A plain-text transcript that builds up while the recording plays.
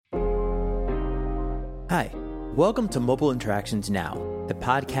Hi, welcome to Mobile Interactions Now, the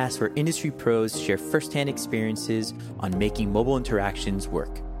podcast where industry pros share firsthand experiences on making mobile interactions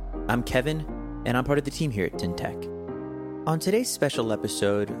work. I'm Kevin, and I'm part of the team here at Tintech. On today's special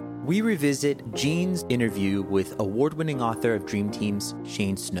episode, we revisit Gene's interview with award-winning author of Dream Teams,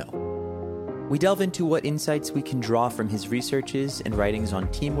 Shane Snow. We delve into what insights we can draw from his researches and writings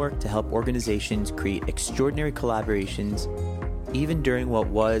on teamwork to help organizations create extraordinary collaborations even during what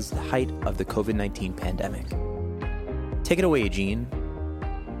was the height of the COVID-19 pandemic. Take it away, Gene.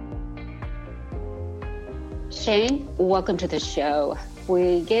 Shane, welcome to the show.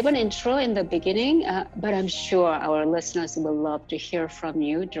 We gave an intro in the beginning, but I'm sure our listeners will love to hear from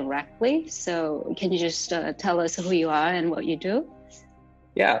you directly. So can you just tell us who you are and what you do?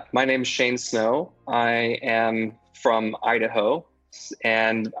 Yeah, my name is Shane Snow. I am from Idaho.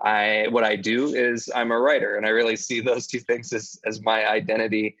 And what I do is I'm a writer, and I really see those two things as my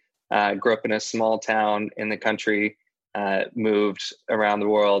identity. Grew up in a small town in the country, moved around the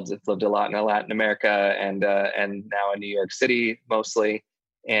world, lived a lot in Latin America, and now in New York City mostly.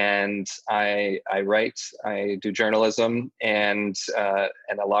 And I write, I do journalism, and a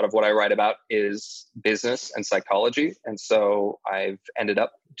lot of what I write about is business and psychology. And so I've ended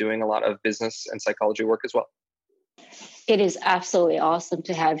up doing a lot of business and psychology work as well. It is absolutely awesome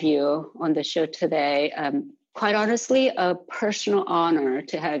to have you on the show today. Quite honestly, a personal honor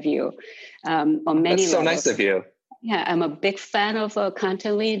to have you on many That's so levels. Nice of you. Yeah, I'm a big fan of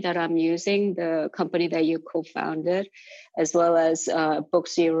Contently that I'm using, the company that you co-founded, as well as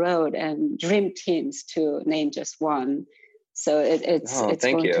books you wrote and Dream Teams, to name just one. So it's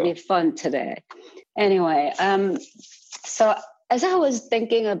going to be fun today. Anyway, so as I was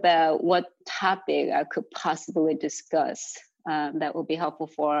thinking about what topic I could possibly discuss that would be helpful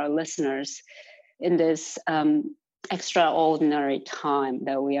for our listeners in this extraordinary time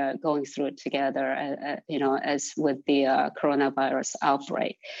that we are going through together, as with the coronavirus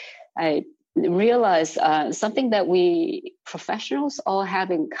outbreak, I realized something that we professionals all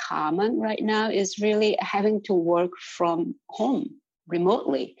have in common right now is really having to work from home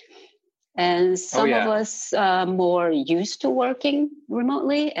remotely. And some of us are more used to working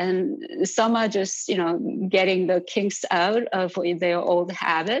remotely, and some are just, getting the kinks out of their old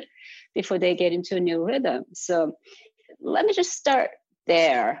habit before they get into a new rhythm. So let me just start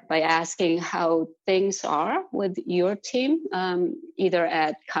there by asking how things are with your team, either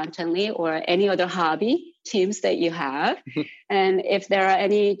at Contently or any other hobby teams that you have, and if there are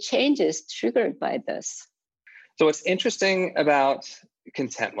any changes triggered by this. So what's interesting about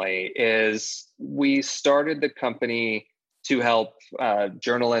Contently is we started the company to help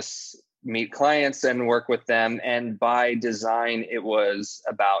journalists meet clients and work with them. And by design, it was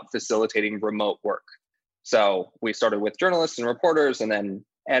about facilitating remote work. So we started with journalists and reporters and then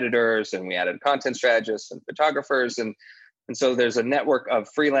editors, and we added content strategists and photographers. And so there's a network of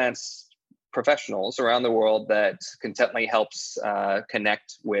freelance professionals around the world that Contently helps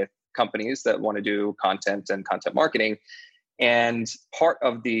connect with companies that want to do content and content marketing. And part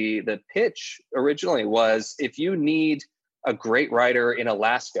of the pitch originally was, if you need a great writer in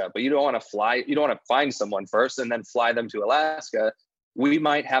Alaska, but you don't want to find someone first and then fly them to Alaska, we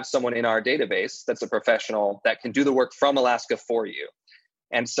might have someone in our database that's a professional that can do the work from Alaska for you.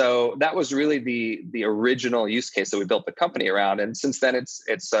 And so that was really the original use case that we built the company around. And since then,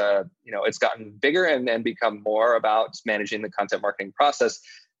 it's gotten bigger and become more about managing the content marketing process.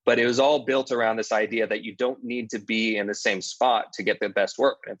 But it was all built around this idea that you don't need to be in the same spot to get the best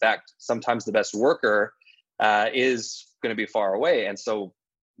work. In fact, sometimes the best worker is going to be far away. And so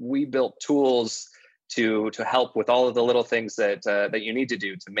we built tools to help with all of the little things that you need to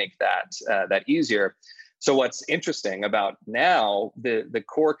do to make that easier. So what's interesting about now, the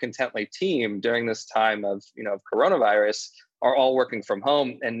core Contently team during this time of coronavirus are all working from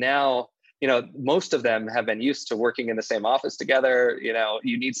home. And now, most of them have been used to working in the same office together.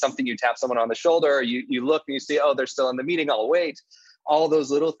 You need something, you tap someone on the shoulder, you look and you see, oh, they're still in the meeting, I'll wait. All those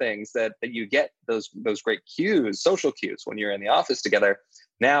little things that you get, those great cues, social cues when you're in the office together.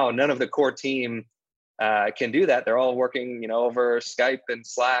 Now, none of the core team can do that. They're all working, over Skype and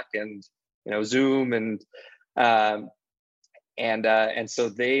Slack and, Zoom and so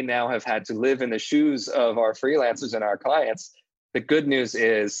they now have had to live in the shoes of our freelancers and our clients. The good news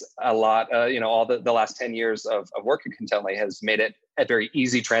is a lot, all the last 10 years of working Contently has made it a very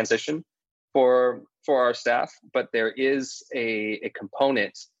easy transition for our staff. But there is a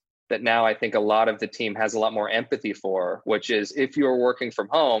component that now I think a lot of the team has a lot more empathy for, which is if you're working from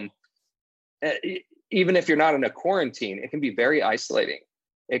home, even if you're not in a quarantine, it can be very isolating.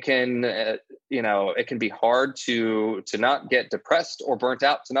 it can, it can be hard to not get depressed or burnt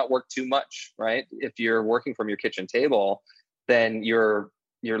out, to not work too much, right? If you're working from your kitchen table, then your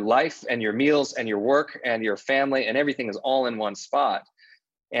life and your meals and your work and your family and everything is all in one spot.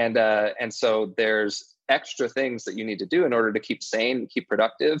 And so there's extra things that you need to do in order to keep sane, keep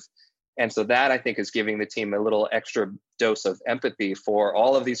productive. And so that, I think, is giving the team a little extra dose of empathy for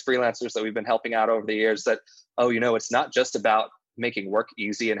all of these freelancers that we've been helping out over the years, that, it's not just about making work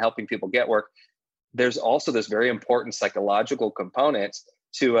easy and helping people get work. There's also this very important psychological component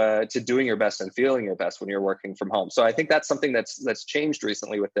to doing your best and feeling your best when you're working from home. So I think that's something that's changed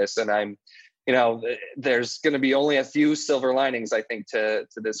recently with this. And I'm, there's going to be only a few silver linings, I think, to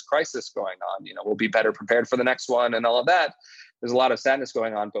this crisis going on. We'll be better prepared for the next one and all of that. There's a lot of sadness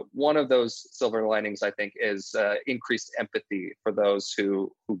going on, but one of those silver linings, I think, is increased empathy for those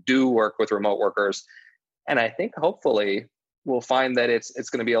who do work with remote workers. And I think hopefully we'll find that it's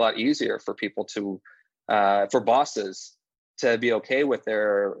going to be a lot easier for people for bosses to be okay with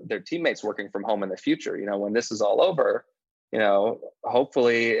their teammates working from home in the future. When this is all over,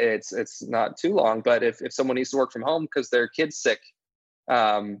 hopefully it's not too long, but if someone needs to work from home because their kid's sick,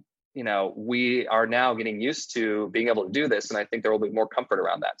 we are now getting used to being able to do this. And I think there will be more comfort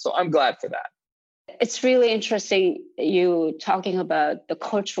around that. So I'm glad for that. It's really interesting you talking about the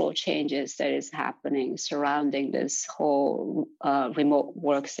cultural changes that is happening surrounding this whole remote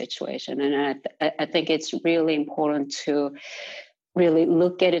work situation. And I think it's really important to really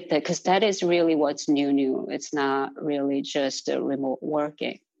look at it, because that is really what's new. It's not really just remote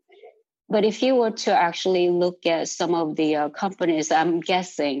working. But if you were to actually look at some of the companies, I'm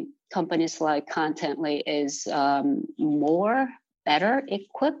guessing companies like Contently is better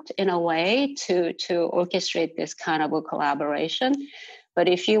equipped in a way to orchestrate this kind of a collaboration. But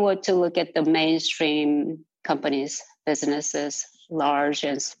if you were to look at the mainstream companies, businesses, large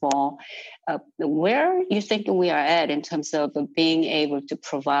and small, where you think we are at in terms of being able to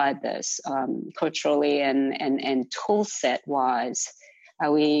provide this culturally and tool set wise?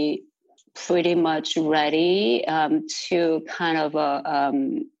 Are we pretty much ready to kind of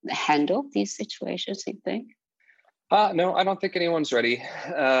handle these situations, you think? No, I don't think anyone's ready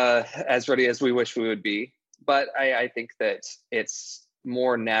as we wish we would be. But I think that it's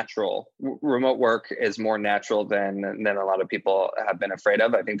more natural. Remote work is more natural than a lot of people have been afraid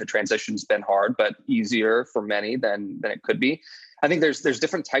of. I think the transition's been hard, but easier for many than it could be. I think there's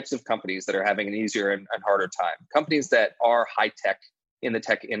different types of companies that are having an easier and harder time. Companies that are high tech in the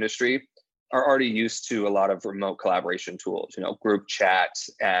tech industry are already used to a lot of remote collaboration tools, group chat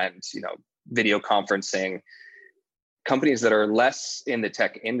and, video conferencing. Companies that are less in the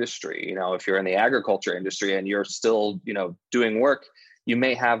tech industry, if you're in the agriculture industry and you're still, doing work, you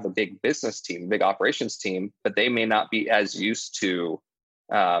may have a big business team, big operations team, but they may not be as used to,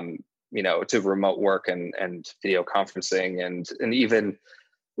 to remote work and video conferencing and even,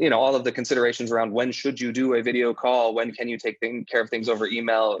 all of the considerations around when should you do a video call, when can you take care of things over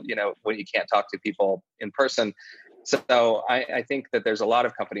email, when you can't talk to people in person. So I think that there's a lot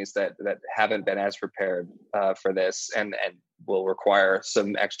of companies that haven't been as prepared for this and will require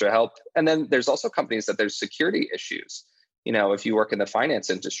some extra help. And then there's also companies that there's security issues. If you work in the finance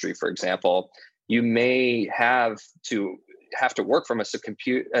industry, for example, you may have to work from a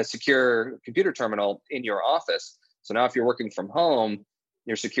secure computer terminal in your office. So now if you're working from home,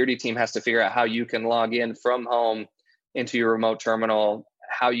 your security team has to figure out how you can log in from home into your remote terminal,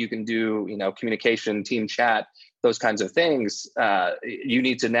 how you can do, communication, team chat, those kinds of things. You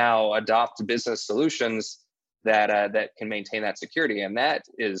need to now adopt business solutions that can maintain that security. And that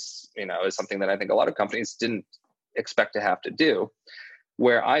is something that I think a lot of companies didn't expect to have to do.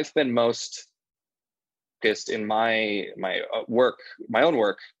 Where I've been most focused in my own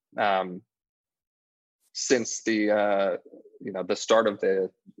work, since the start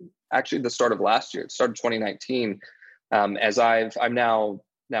of last year, start of 2019, as I'm now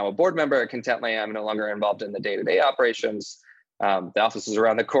a board member at Contently. I'm no longer involved in the day-to-day operations. The office is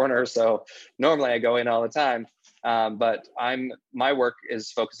around the corner, so normally I go in all the time. But my work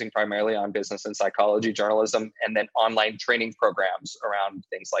is focusing primarily on business and psychology journalism, and then online training programs around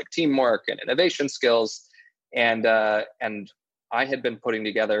things like teamwork and innovation skills. And I had been putting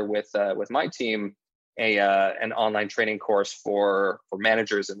together with my team an online training course for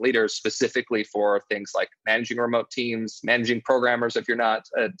managers and leaders, specifically for things like managing remote teams, managing programmers if you're not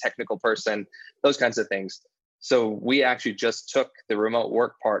a technical person, those kinds of things. So we actually just took the remote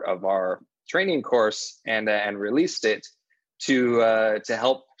work part of our training course and released it to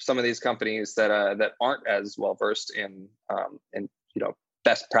help some of these companies that aren't as well versed in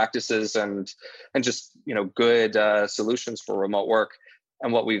best practices and just good solutions for remote work.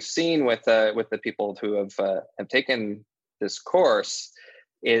 And what we've seen with the people who have taken this course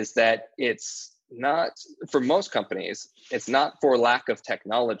is that it's not, for most companies, it's not for lack of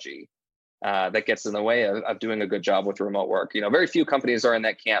technology that gets in the way of doing a good job with remote work. Very few companies are in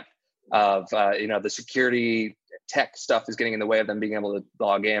that camp of the security tech stuff is getting in the way of them being able to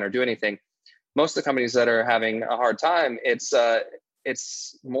log in or do anything. Most of the companies that are having a hard time,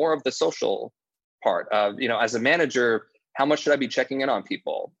 it's more of the social part of, as a manager, how much should I be checking in on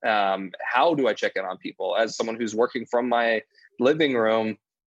people? How do I check in on people? As someone who's working from my living room,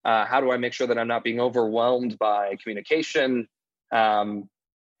 how do I make sure that I'm not being overwhelmed by communication?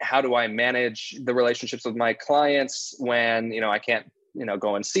 How do I manage the relationships with my clients when, I can't,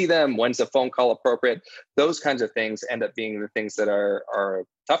 go and see them? When's a phone call appropriate? Those kinds of things end up being the things that are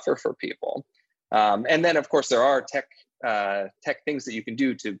tougher for people. And then, of course, there are tech things that you can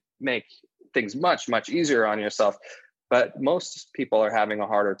do to make things much, much easier on yourself. But most people are having a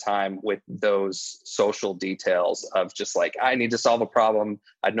harder time with those social details of just like, I need to solve a problem.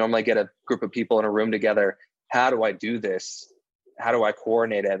 I'd normally get a group of people in a room together. How do I do this? How do I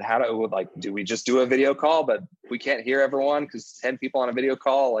coordinate it? Do we just do a video call, but we can't hear everyone because 10 people on a video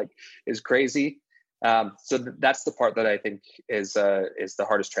call is crazy. So that's the part that I think is the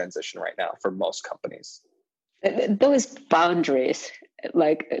hardest transition right now for most companies. Those boundaries,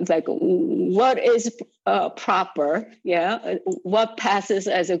 like what is proper, what passes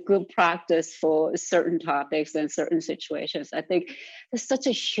as a good practice for certain topics and certain situations. I think there's such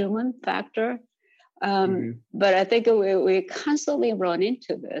a human factor. But I think we constantly run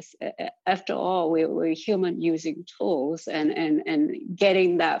into this. After all, we're human using tools and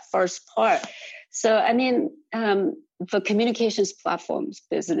getting that first part. So, I mean, for communications platforms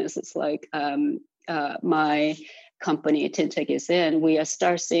businesses like my company, Tintech, is in, we are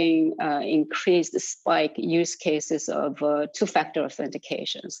starting increased spike use cases of two-factor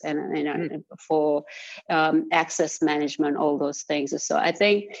authentications and for access management, all those things. So I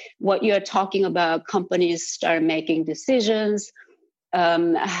think what you're talking about, companies start making decisions,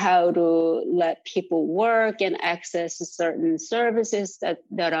 how to let people work and access certain services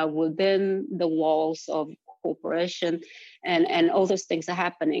that are within the walls of corporation, and all those things are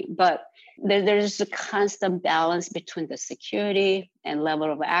happening. But there's a constant balance between the security and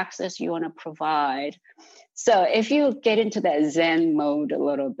level of access you want to provide. So if you get into that Zen mode a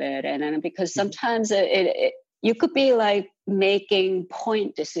little bit, and because sometimes you could be like making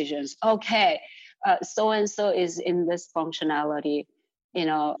point decisions. Okay, so-and-so is in this functionality,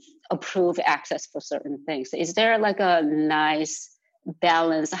 approve access for certain things. Is there like a nice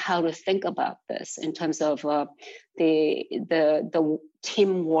balance how to think about this in terms of the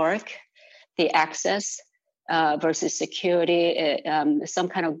teamwork, the access versus security, some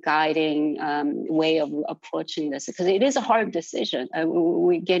kind of guiding way of approaching this? Because it is a hard decision.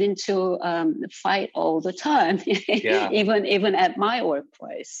 We get into fight all the time, even at my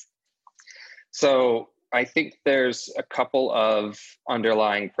workplace. So I think there's a couple of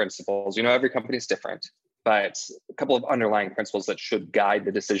underlying principles. Every company is different, but a couple of underlying principles that should guide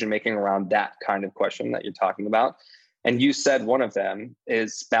the decision-making around that kind of question that you're talking about. And you said one of them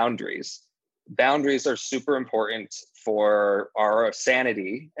is boundaries. Boundaries are super important for our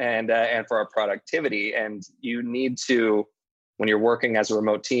sanity and for our productivity. And you need to, when you're working as a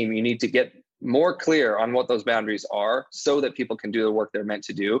remote team, you need to get more clear on what those boundaries are so that people can do the work they're meant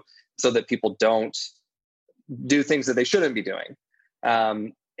to do, so that people don't do things that they shouldn't be doing.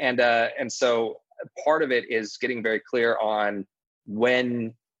 And so part of it is getting very clear on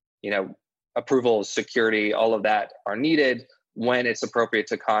when, approvals, security, all of that are needed, when it's appropriate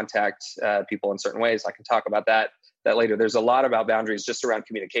to contact people in certain ways. I can talk about that later. There's a lot about boundaries just around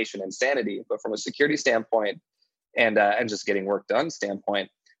communication and sanity, but from a security standpoint and just getting work done standpoint,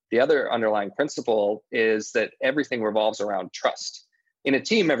 the other underlying principle is that everything revolves around trust. In a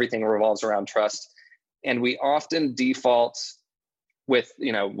team, everything revolves around trust. And we often default with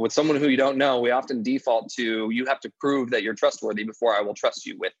someone who you don't know, we often default to, you have to prove that you're trustworthy before I will trust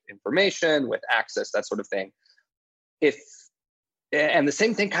you with information, with access, that sort of thing. And the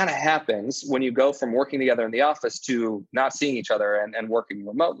same thing kind of happens when you go from working together in the office to not seeing each other and working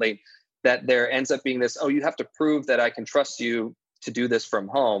remotely, that there ends up being this, you have to prove that I can trust you to do this from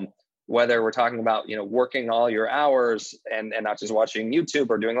home, whether we're talking about, working all your hours and not just watching YouTube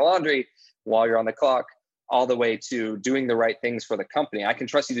or doing the laundry while you're on the clock, all the way to doing the right things for the company. I can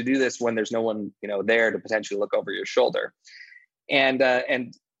trust you to do this when there's no one, there to potentially look over your shoulder. And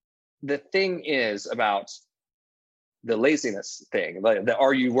the thing is about the laziness thing, the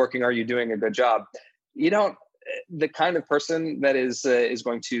are you working? Are you doing a good job? The kind of person that is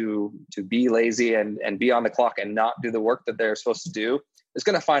going to be lazy and be on the clock and not do the work that they're supposed to do is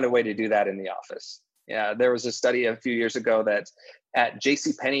going to find a way to do that in the office. Yeah, there was a study a few years ago that at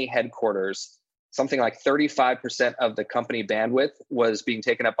JCPenney headquarters, something like 35% of the company bandwidth was being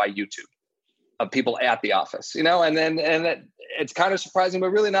taken up by YouTube of people at the office, and it's kind of surprising, but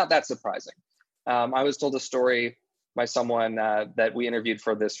really not that surprising. I was told a story by someone that we interviewed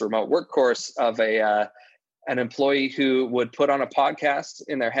for this remote work course of an employee who would put on a podcast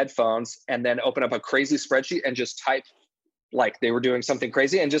in their headphones and then open up a crazy spreadsheet and just type like they were doing something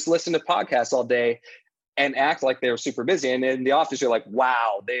crazy and just listen to podcasts all day and act like they were super busy. And in the office, you're like,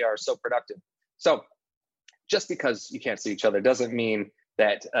 wow, they are so productive. So just because you can't see each other doesn't mean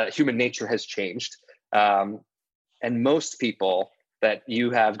that human nature has changed. And most people that you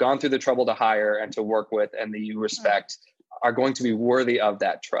have gone through the trouble to hire and to work with and that you respect are going to be worthy of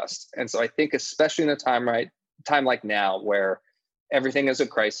that trust. And so I think, especially in a time like now, where everything is a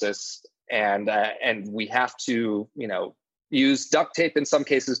crisis and we have to, use duct tape in some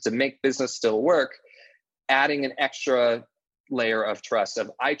cases to make business still work, adding an extra layer of trust of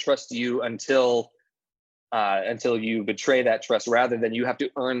I trust you until you betray that trust, rather than you have to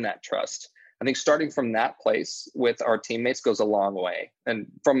earn that trust. I think starting from that place with our teammates goes a long way. And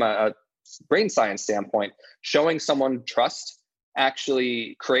from a brain science standpoint, showing someone trust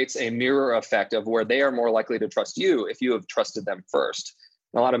actually creates a mirror effect of where they are more likely to trust you if you have trusted them first.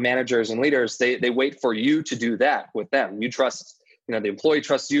 And a lot of managers and leaders, they wait for you to do that with them. You trust, the employee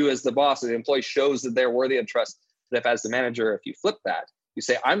trusts you as the boss, and the employee shows that they're worthy of trust. But if as the manager, if you flip that, you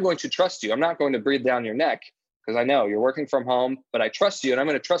say, I'm going to trust you. I'm not going to breathe down your neck because I know you're working from home, but I trust you, and I'm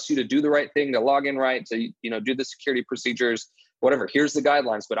going to trust you to do the right thing, to log in right, to do the security procedures, whatever. Here's the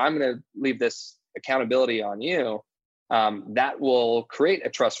guidelines, but I'm going to leave this accountability on you. That will create a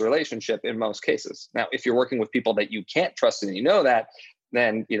trust relationship in most cases. Now, if you're working with people that you can't trust and you know that,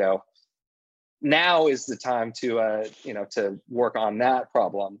 then now is the time to to work on that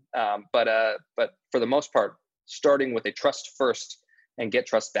problem. But for the most part, starting with a trust first and get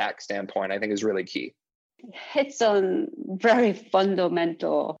trust back standpoint, I think is really key. It's a very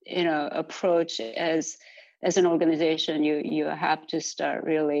fundamental, approach as an organization. You have to start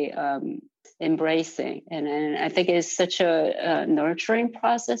really embracing, and I think it's such a nurturing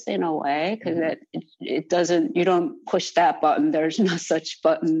process in a way, because it doesn't. You don't push that button. There's no such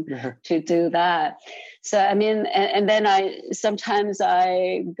button to do that. So I mean, and then sometimes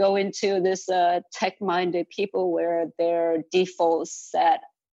I go into this tech-minded people where their default set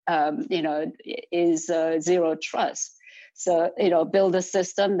is zero trust. So, build a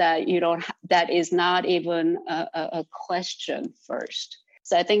system that that is not even a question first.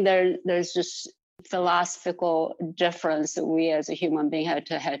 So I think there's just philosophical difference that we as a human being had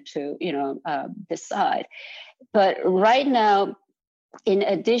to decide. But right now, in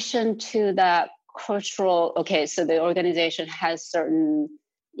addition to that cultural, so the organization has certain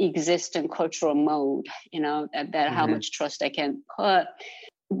existing cultural mode, that how much trust I can put.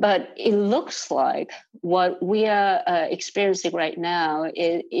 But it looks like what we are experiencing right now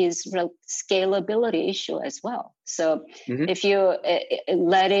is a scalability issue as well. So if you're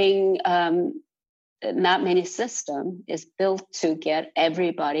letting not many system is built to get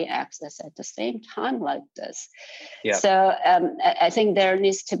everybody access at the same time like this. Yeah. So I think there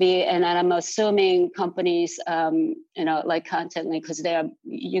needs to be, and I'm assuming companies, like Contently, because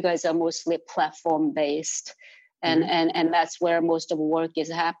you guys are mostly platform based. And that's where most of the work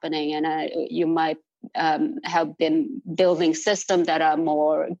is happening. And you might have been building systems that are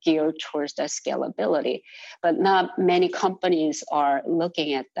more geared towards that scalability, but not many companies are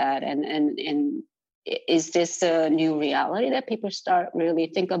looking at that. And is this a new reality that people start really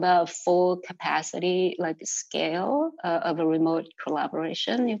think about full capacity, like scale of a remote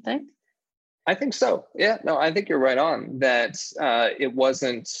collaboration, you think? I think so. Yeah, no, I think you're right on that. It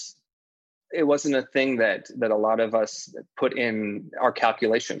wasn't a thing that a lot of us put in our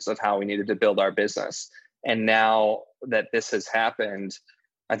calculations of how we needed to build our business. And now that this has happened,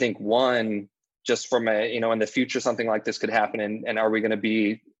 I think one, just from in the future, something like this could happen. And are we going to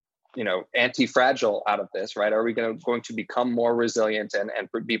be, anti-fragile out of this, right? Are we going to become more resilient and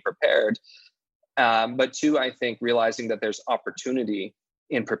be prepared? But two, I think realizing that there's opportunity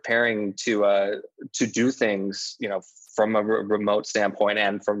in preparing to do things, from a remote standpoint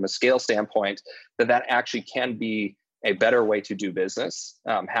and from a scale standpoint, that actually can be a better way to do business,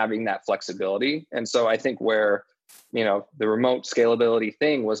 having that flexibility. And so I think where, the remote scalability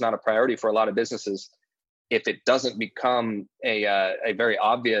thing was not a priority for a lot of businesses, if it doesn't become a very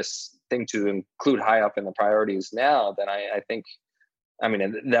obvious thing to include high up in the priorities now, then I think,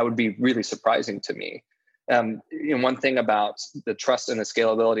 that would be really surprising to me. One thing about the trust and the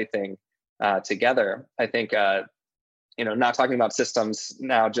scalability thing together, I think, not talking about systems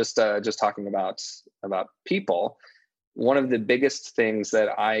now, just talking about people. One of the biggest things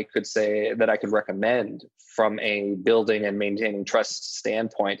that I could say that I could recommend from a building and maintaining trust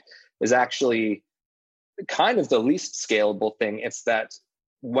standpoint is actually kind of the least scalable thing. It's that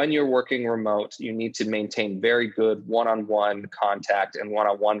when you're working remote, you need to maintain very good one-on-one contact and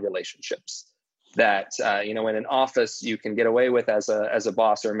one-on-one relationships that, in an office you can get away with as a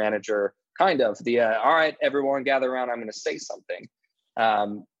boss or manager, kind of all right, everyone gather around, I'm going to say something.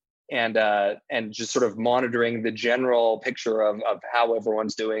 And just sort of monitoring the general picture of how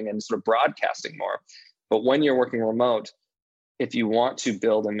everyone's doing and sort of broadcasting more. But when you're working remote, if you want to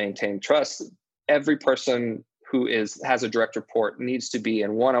build and maintain trust, every person who has a direct report needs to be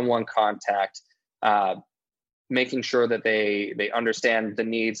in one-on-one contact, making sure that they understand the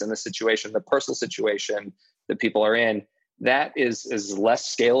needs and the situation, the personal situation that people are in. That is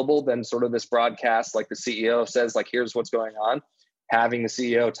less scalable than sort of this broadcast, like the CEO says, like, here's what's going on. Having the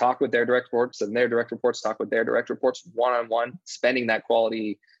CEO talk with their direct reports and their direct reports talk with their direct reports one-on-one, spending that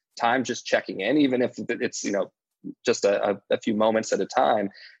quality time just checking in, even if it's, just a few moments at a time,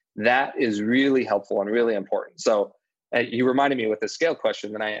 that is really helpful and really important. So you reminded me with the scale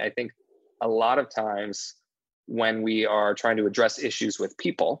question, and I think a lot of times when we are trying to address issues with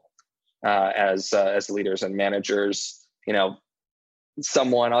people as leaders and managers,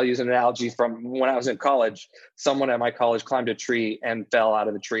 I'll use an analogy from when I was in college. Someone at my college climbed a tree and fell out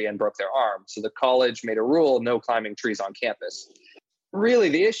of the tree and broke their arm. So the college made a rule, no climbing trees on campus. Really,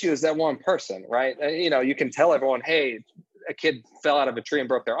 the issue is that one person, right? You can tell everyone, hey, a kid fell out of a tree and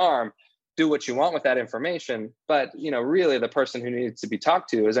broke their arm. Do what you want with that information. But, really the person who needs to be talked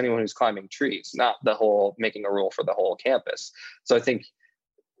to is anyone who's climbing trees, not making a rule for the whole campus. So I think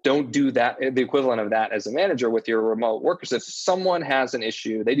don't do that, the equivalent of that as a manager with your remote workers. If someone has an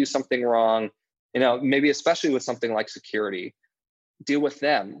issue, they do something wrong, maybe especially with something like security, deal with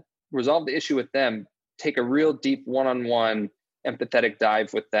them, resolve the issue with them, take a real deep one-on-one empathetic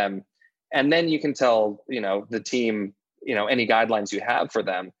dive with them. And then you can tell, the team, any guidelines you have for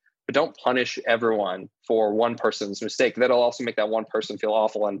them, but don't punish everyone for one person's mistake. That'll also make that one person feel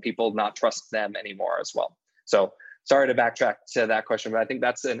awful and people not trust them anymore as well. So sorry to backtrack to that question, but I think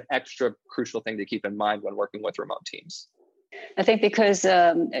that's an extra crucial thing to keep in mind when working with remote teams. I think because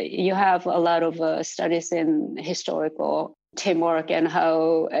you have a lot of studies in historical teamwork and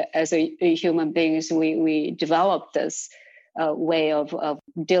how, as a human beings, we develop this way of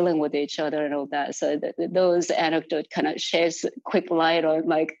dealing with each other and all that. So those anecdotes kind of sheds quick light on,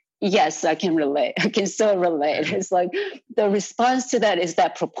 like, yes, I can relate. I can still relate. It's like the response to that, is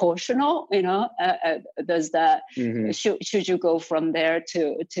that proportional? Does that, should you go from there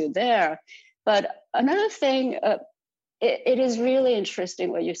to there? But another thing, it is really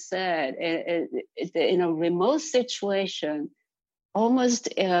interesting what you said. In a remote situation, almost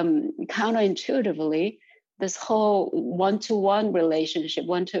counterintuitively, this whole one-to-one relationship,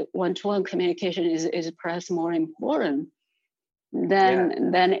 one-to-one communication is perhaps more important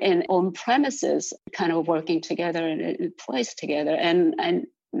than in on-premises kind of working together and place together. And I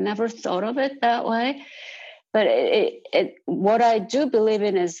never thought of it that way. But what I do believe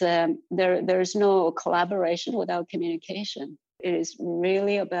in is there's no collaboration without communication. It is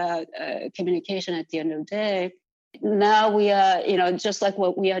really about communication at the end of the day. Now we are, just like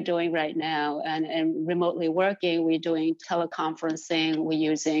what we are doing right now and remotely working, we're doing teleconferencing, we're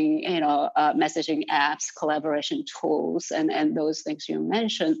using, messaging apps, collaboration tools, and those things you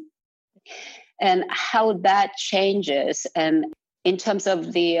mentioned. And how that changes, and in terms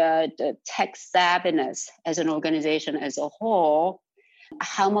of the tech savviness as an organization as a whole,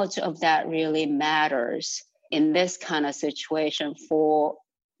 how much of that really matters in this kind of situation for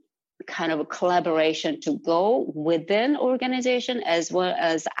kind of a collaboration to go within organization as well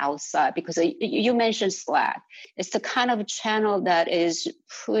as outside? Because you mentioned Slack. It's the kind of channel that is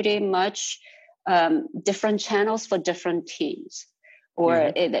pretty much different channels for different teams.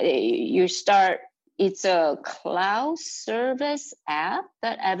 Or it's a cloud service app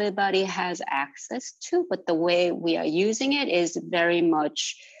that everybody has access to, but the way we are using it is very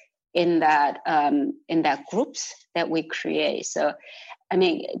much in that groups that we create. So,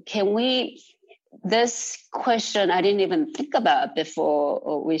 this question I didn't even think about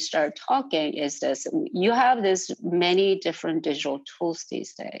before we start talking is this: you have this many different digital tools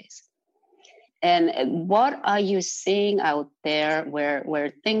these days. And what are you seeing out there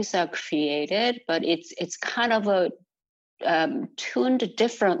where things are created, but it's kind of tuned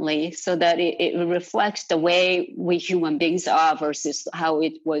differently so that it reflects the way we human beings are versus how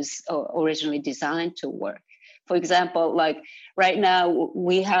it was originally designed to work? For example, like right now,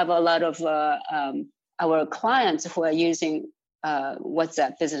 we have a lot of our clients who are using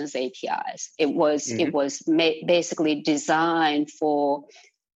WhatsApp Business APIs. It was basically designed for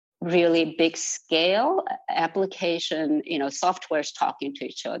really big scale application, softwares talking to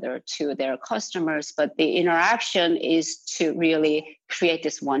each other, to their customers, but the interaction is to really create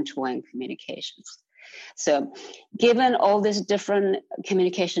this one-to-one communications. So given all these different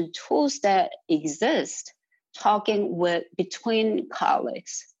communication tools that exist, talking between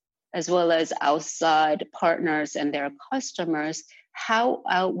colleagues, as well as outside partners and their customers, how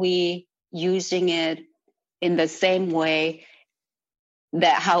are we using it in the same way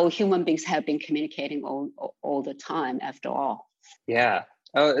that how human beings have been communicating all the time after all? Yeah,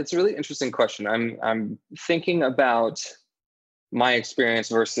 it's a really interesting question. I'm thinking about my experience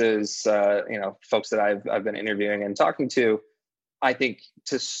versus folks that I've been interviewing and talking to. I think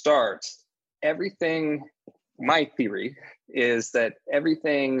to start, my theory is that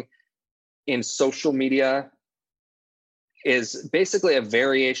everything in social media is basically a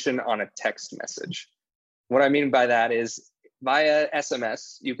variation on a text message. What I mean by that is via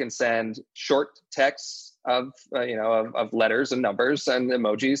SMS, you can send short texts of letters and numbers and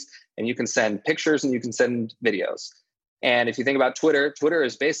emojis, and you can send pictures and you can send videos. And if you think about Twitter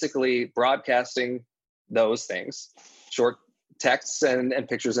is basically broadcasting those things, short texts and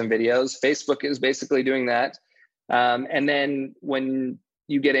pictures and videos. Facebook is basically doing that. And then when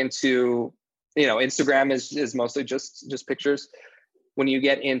you get into, Instagram is mostly just pictures. When you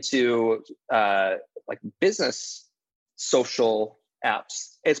get into like business social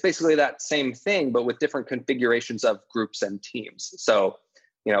apps, it's basically that same thing, but with different configurations of groups and teams. So,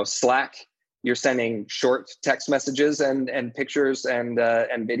 Slack, you're sending short text messages and pictures and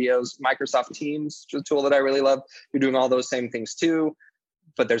videos. Microsoft Teams, which is a tool that I really love, you're doing all those same things too.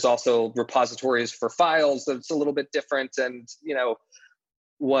 But there's also repositories for files that's a little bit different. And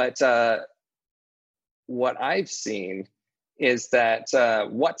what I've seen is that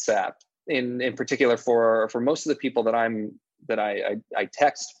WhatsApp, in particular, for most of the people that I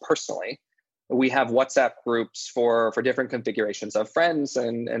text personally, we have WhatsApp groups for different configurations of friends,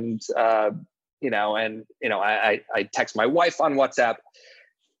 and I text my wife on WhatsApp,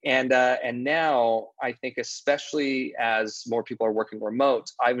 and now I think, especially as more people are working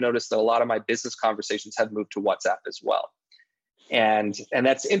remote, I've noticed that a lot of my business conversations have moved to WhatsApp as well, and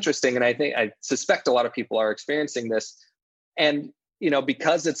that's interesting. And I suspect a lot of people are experiencing this, and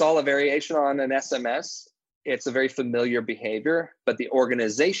because it's all a variation on an SMS, it's a very familiar behavior, but the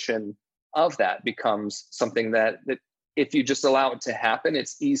organization of that becomes something that if you just allow it to happen,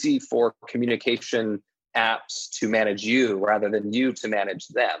 it's easy for communication apps to manage you rather than you to manage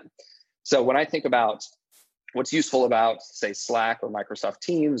them. So when I think about what's useful about, say, Slack or Microsoft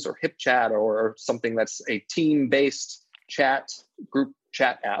Teams or HipChat or something that's a team-based group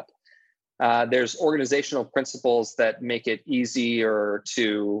chat app, there's organizational principles that make it easier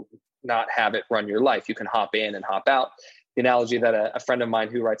to not have it run your life. You can hop in and hop out. The analogy that a friend of mine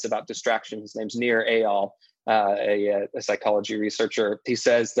who writes about distraction, his name's Nir Eyal, a psychology researcher, he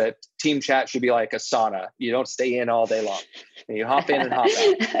says that team chat should be like a sauna. You don't stay in all day long. You hop in and hop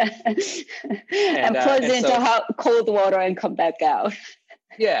out. and plunge into cold water and come back out.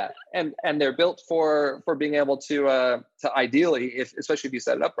 Yeah, and they're built for being able to ideally, especially if you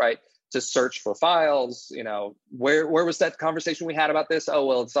set it up right, to search for files. Where was that conversation we had about this? Oh,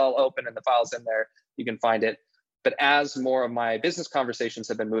 well, it's all open and the file's in there. You can find it. But as more of my business conversations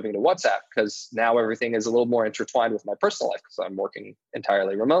have been moving to WhatsApp, because now everything is a little more intertwined with my personal life because I'm working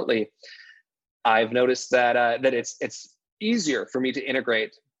entirely remotely, I've noticed that it's easier for me to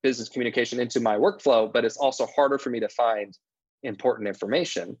integrate business communication into my workflow, but it's also harder for me to find important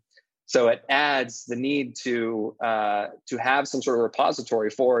information. So it adds the need to have some sort of repository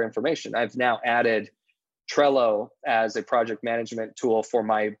for information. I've now added Trello as a project management tool for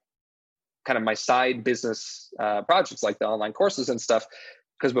my side business projects, like the online courses and stuff,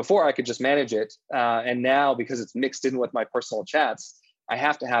 because before I could just manage it. And now, because it's mixed in with my personal chats, I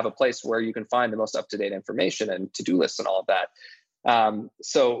have to have a place where you can find the most up-to-date information and to-do lists and all of that.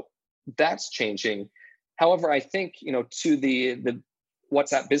 So that's changing. However, I think, to the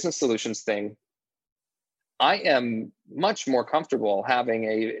WhatsApp Business Solutions thing, I am much more comfortable having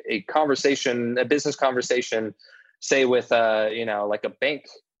a conversation, a business conversation, say with like a bank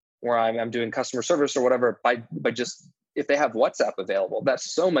where I'm doing customer service or whatever, by just, if they have WhatsApp available.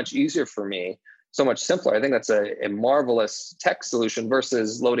 That's so much easier for me, so much simpler. I think that's a marvelous tech solution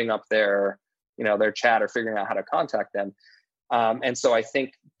versus loading up their chat or figuring out how to contact them. And so I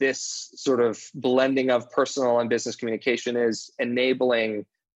think this sort of blending of personal and business communication is enabling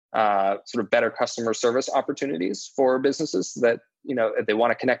sort of better customer service opportunities for businesses that, if they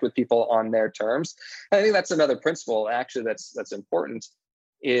want to connect with people on their terms. And I think that's another principle actually that's important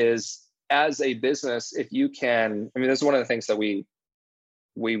is, as a business, if you can, this is one of the things that we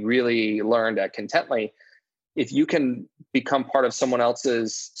really learned at Contently. If you can become part of someone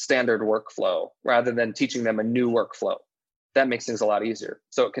else's standard workflow rather than teaching them a new workflow, that makes things a lot easier.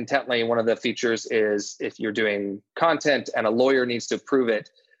 So at Contently, one of the features is if you're doing content and a lawyer needs to approve it,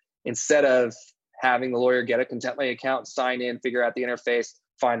 instead of having the lawyer get a Contently account, sign in, figure out the interface,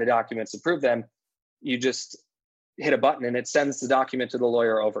 find the documents, approve them, you just hit a button and it sends the document to the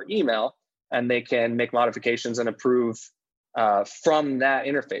lawyer over email, and they can make modifications and approve from that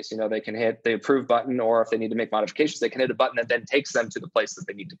interface. They can hit the approve button, or if they need to make modifications, they can hit a button that then takes them to the place that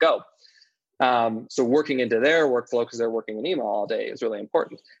they need to go. So working into their workflow, because they're working in email all day, is really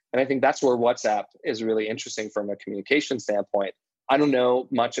important. And I think that's where WhatsApp is really interesting from a communication standpoint. I don't know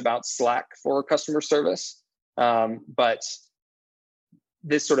much about Slack for customer service, but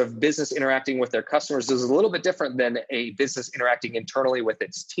this sort of business interacting with their customers is a little bit different than a business interacting internally with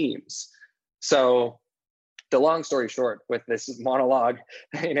its teams. So the long story short with this monologue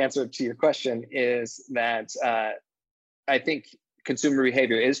in answer to your question is that I think consumer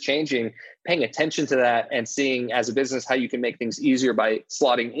behavior is changing. Paying attention to that and seeing as a business how you can make things easier by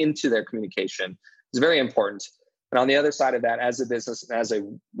slotting into their communication is very important. And on the other side of that, as a business and as a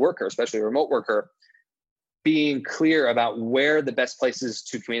worker, especially a remote worker, being clear about where the best places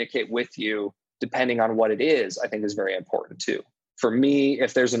to communicate with you, depending on what it is, I think is very important too. For me,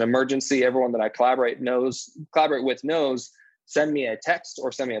 if there's an emergency, everyone that I collaborate with knows, send me a text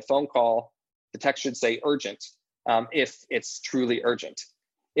or send me a phone call. The text should say urgent if it's truly urgent.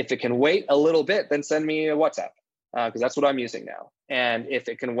 If it can wait a little bit, then send me a WhatsApp because that's what I'm using now. And if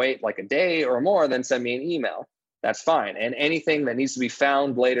it can wait like a day or more, then send me an email. That's fine. And anything that needs to be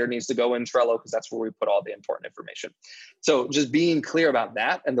found later needs to go in Trello because that's where we put all the important information. So just being clear about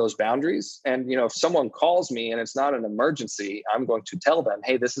that and those boundaries. And, if someone calls me and it's not an emergency, I'm going to tell them,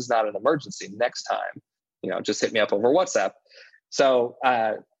 hey, this is not an emergency. Next time, just hit me up over WhatsApp. So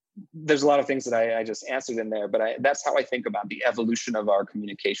there's a lot of things that I just answered in there, but that's how I think about the evolution of our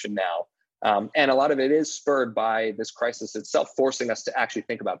communication now. And a lot of it is spurred by this crisis itself, forcing us to actually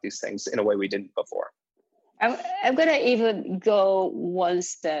think about these things in a way we didn't before. I'm going to even go one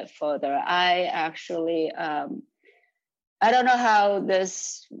step further. I actually, I don't know how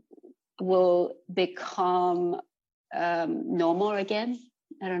this will become normal again.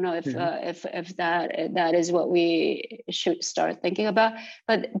 I don't know if that is what we should start thinking about.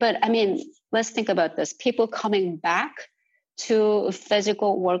 But let's think about this. People coming back to a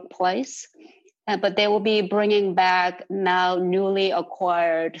physical workplace, but they will be bringing back now newly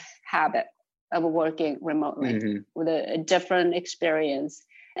acquired habit of working remotely with a different experience.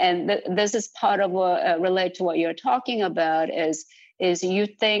 And this is part of what relate to what you're talking about is you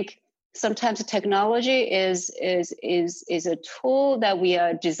think sometimes technology is a tool that we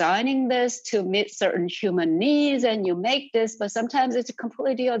are designing this to meet certain human needs, and you make this, but sometimes it's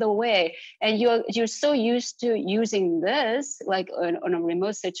completely the other way. And you're so used to using this, like on a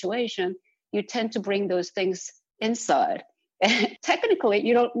remote situation, you tend to bring those things inside. Technically,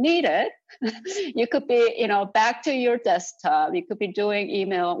 you don't need it. You could be, back to your desktop. You could be doing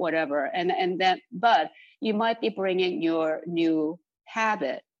email, whatever, and then, but you might be bringing your new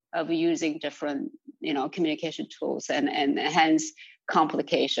habit of using different, communication tools, and hence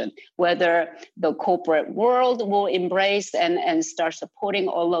complication. Whether the corporate world will embrace and start supporting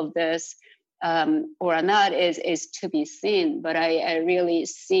all of this or not is to be seen. But I really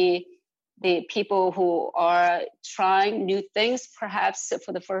see the people who are trying new things, perhaps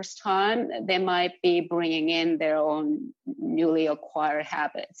for the first time, they might be bringing in their own newly acquired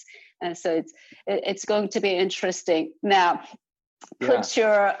habits. And so it's going to be interesting. Now, put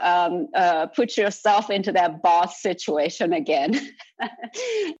yourself into that boss situation again.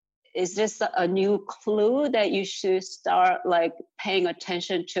 Is this a new clue that you should start paying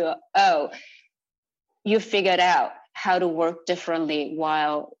attention to? Oh, you figured out how to work differently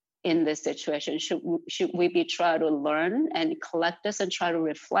while in this situation. Should we be trying to learn and collect this and try to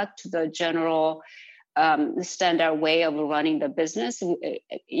reflect the general standard way of running the business,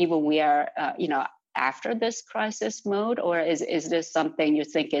 even we are after this crisis mode, or is this something you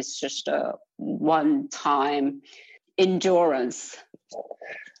think is just a one-time endurance?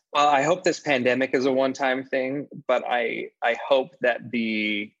 Well, I hope this pandemic is a one-time thing, but I hope that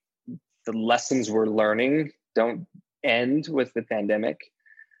the lessons we're learning don't end with the pandemic.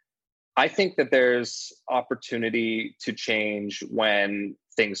 I think that there's opportunity to change when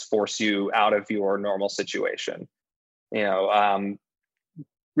things force you out of your normal situation.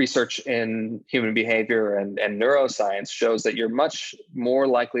 research in human behavior and neuroscience shows that you're much more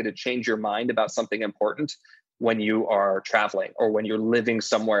likely to change your mind about something important when you are traveling or when you're living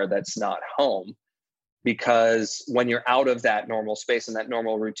somewhere that's not home. Because when you're out of that normal space and that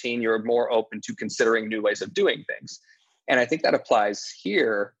normal routine, you're more open to considering new ways of doing things. And I think that applies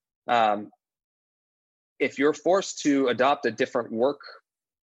here. If you're forced to adopt a different work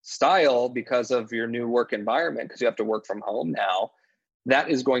style because of your new work environment, because you have to work from home now,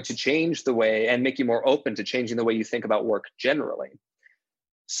 that is going to change the way and make you more open to changing the way you think about work generally.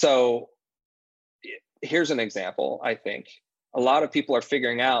 So here's an example. I think a lot of people are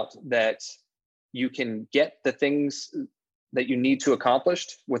figuring out that you can get the things that you need to accomplish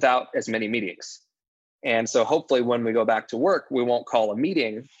without as many meetings. And so hopefully when we go back to work, we won't call a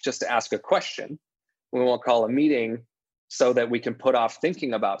meeting just to ask a question. We won't call a meeting so that we can put off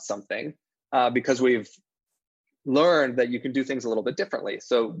thinking about something because we've learned that you can do things a little bit differently.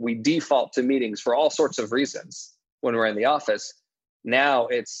 So we default to meetings for all sorts of reasons when we're in the office. Now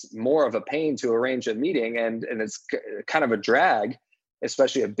it's more of a pain to arrange a meeting and it's kind of a drag,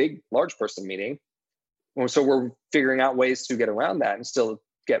 especially a large person meeting. So we're figuring out ways to get around that and still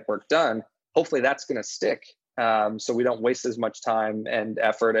get work done. Hopefully that's going to stick so we don't waste as much time and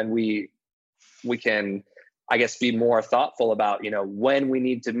effort, and we can, I guess, be more thoughtful about, when we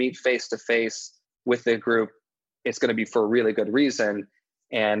need to meet face-to-face with the group, it's going to be for a really good reason.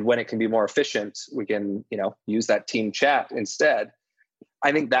 And when it can be more efficient, we can, use that team chat instead.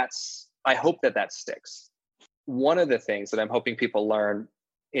 I hope that sticks. One of the things that I'm hoping people learn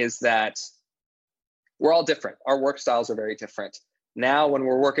is that we're all different. Our work styles are very different. Now, when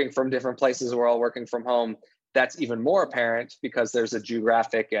we're working from different places, we're all working from home. That's even more apparent because there's a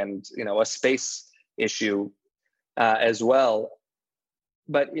geographic and, a space issue as well.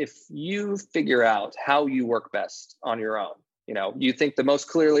 But if you figure out how you work best on your own, you think the most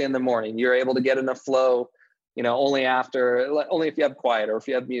clearly in the morning, you're able to get enough flow, only if you have quiet or if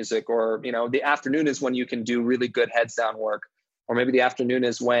you have music, or, the afternoon is when you can do really good heads down work. Or maybe the afternoon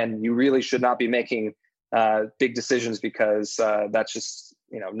is when you really should not be making big decisions because that's just,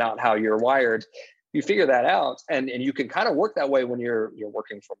 not how you're wired. You figure that out and you can kind of work that way when you're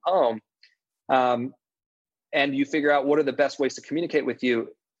working from home. And you figure out what are the best ways to communicate with you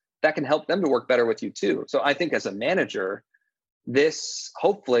that can help them to work better with you too. So I think as a manager, this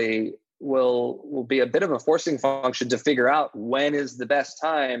hopefully will be a bit of a forcing function to figure out when is the best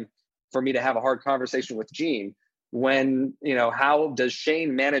time for me to have a hard conversation with Gene. When, how does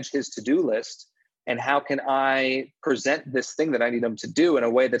Shane manage his to-do list? And how can I present this thing that I need him to do in a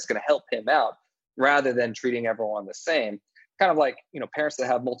way that's going to help him out rather than treating everyone the same? Kind of like, parents that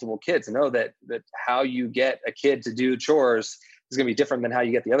have multiple kids know that how you get a kid to do chores is going to be different than how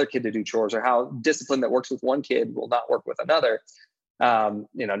you get the other kid to do chores, or how discipline that works with one kid will not work with another.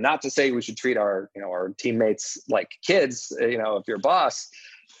 Not to say we should treat our teammates like kids, if you're a boss,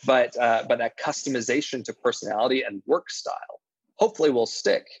 but that customization to personality and work style hopefully will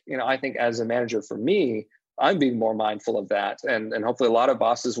stick. I think as a manager for me, I'm being more mindful of that. And hopefully a lot of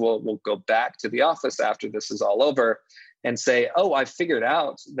bosses will go back to the office after this is all over and say, oh, I figured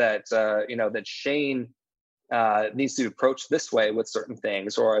out that, that Shane needs to approach this way with certain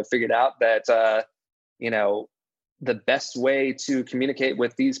things, or I figured out that, the best way to communicate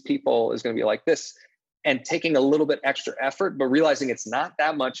with these people is going to be like this, and taking a little bit extra effort, but realizing it's not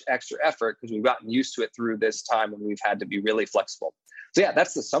that much extra effort because we've gotten used to it through this time and we've had to be really flexible. So yeah,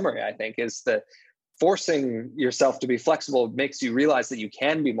 that's the summary, I think, is that forcing yourself to be flexible makes you realize that you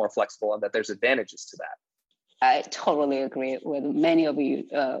can be more flexible and that there's advantages to that. I totally agree with many of you,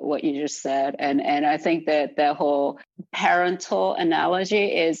 what you just said. And I think that the whole parental analogy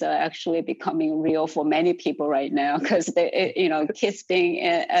is actually becoming real for many people right now, because kids being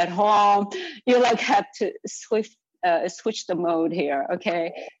at home, you have to switch the mode here.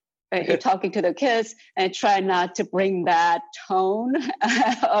 Okay. You're talking to the kids and try not to bring that tone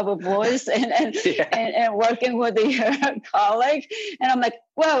of a voice and working with your colleague. And I'm like,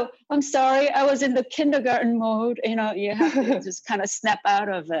 whoa, I'm sorry. I was in the kindergarten mode. You have to just kind of snap out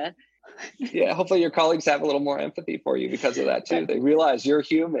of it. Yeah. Hopefully your colleagues have a little more empathy for you because of that too. They realize you're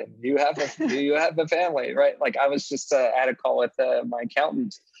human. You have a family, right? Like I was just at a call with my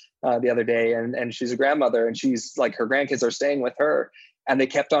accountant the other day, and she's a grandmother, and she's like, her grandkids are staying with her. And they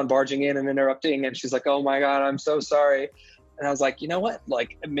kept on barging in and interrupting. And she's like, oh my God, I'm so sorry. And I was like, you know what?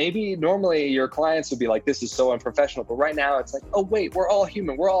 Like maybe normally your clients would be like, this is so unprofessional. But right now it's like, oh wait, we're all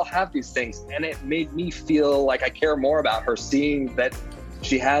human. We all have these things. And it made me feel like I care more about her, seeing that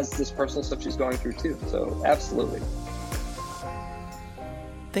she has this personal stuff she's going through too. So absolutely.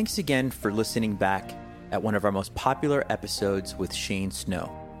 Thanks again for listening back at one of our most popular episodes with Shane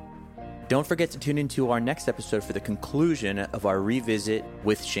Snow. Don't forget to tune into our next episode for the conclusion of our revisit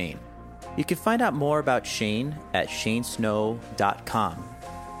with Shane. You can find out more about Shane at shanesnow.com,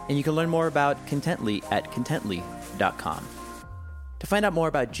 and you can learn more about Contently at contently.com. To find out more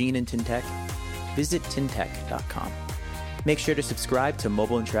about Gene and Tintech, visit tintech.com. Make sure to subscribe to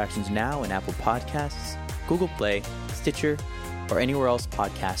Mobile Interactions Now in Apple Podcasts, Google Play, Stitcher, or anywhere else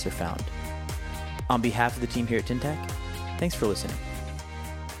podcasts are found. On behalf of the team here at Tintech, thanks for listening.